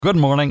Good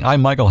morning,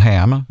 I'm Michael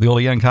Ham. The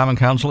Olean Common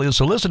Council is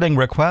soliciting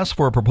requests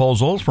for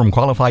proposals from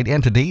qualified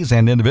entities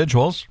and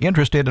individuals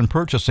interested in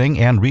purchasing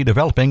and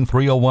redeveloping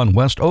 301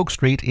 West Oak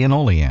Street in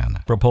Olean.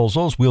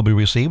 Proposals will be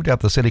received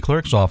at the City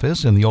Clerk's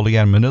office in the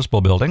Olean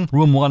Municipal Building,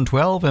 room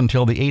 112,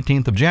 until the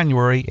 18th of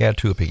January at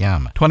 2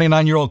 p.m.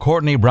 29-year-old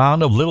Courtney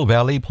Brown of Little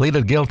Valley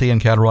pleaded guilty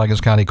in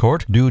Cattaraugus County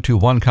Court due to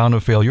one count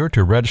of failure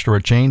to register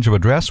a change of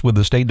address with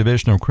the State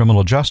Division of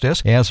Criminal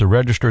Justice as a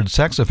registered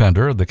sex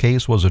offender. The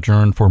case was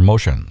adjourned for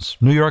motions.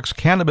 New York's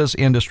cannabis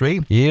industry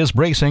is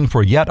bracing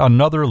for yet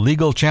another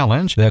legal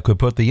challenge that could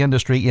put the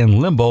industry in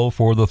limbo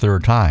for the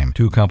third time.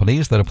 Two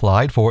companies that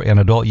applied for an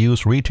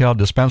adult-use retail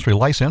dispensary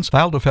license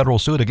filed a federal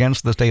suit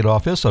against the State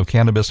Office of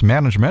Cannabis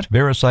Management.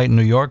 Verisight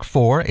New York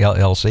 4,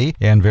 LLC,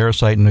 and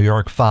Verisight New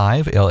York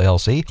 5,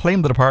 LLC,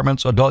 claimed the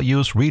department's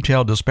adult-use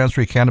retail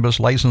dispensary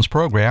cannabis license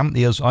program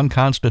is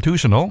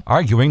unconstitutional,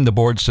 arguing the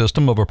board's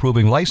system of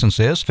approving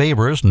licenses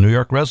favors New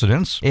York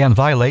residents and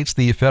violates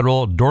the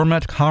federal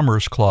Dormant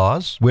Commerce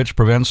Clause, which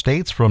prevents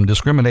states from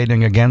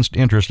discriminating against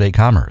interstate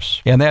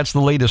commerce. And that's the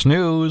latest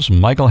news.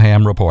 Michael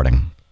Ham reporting.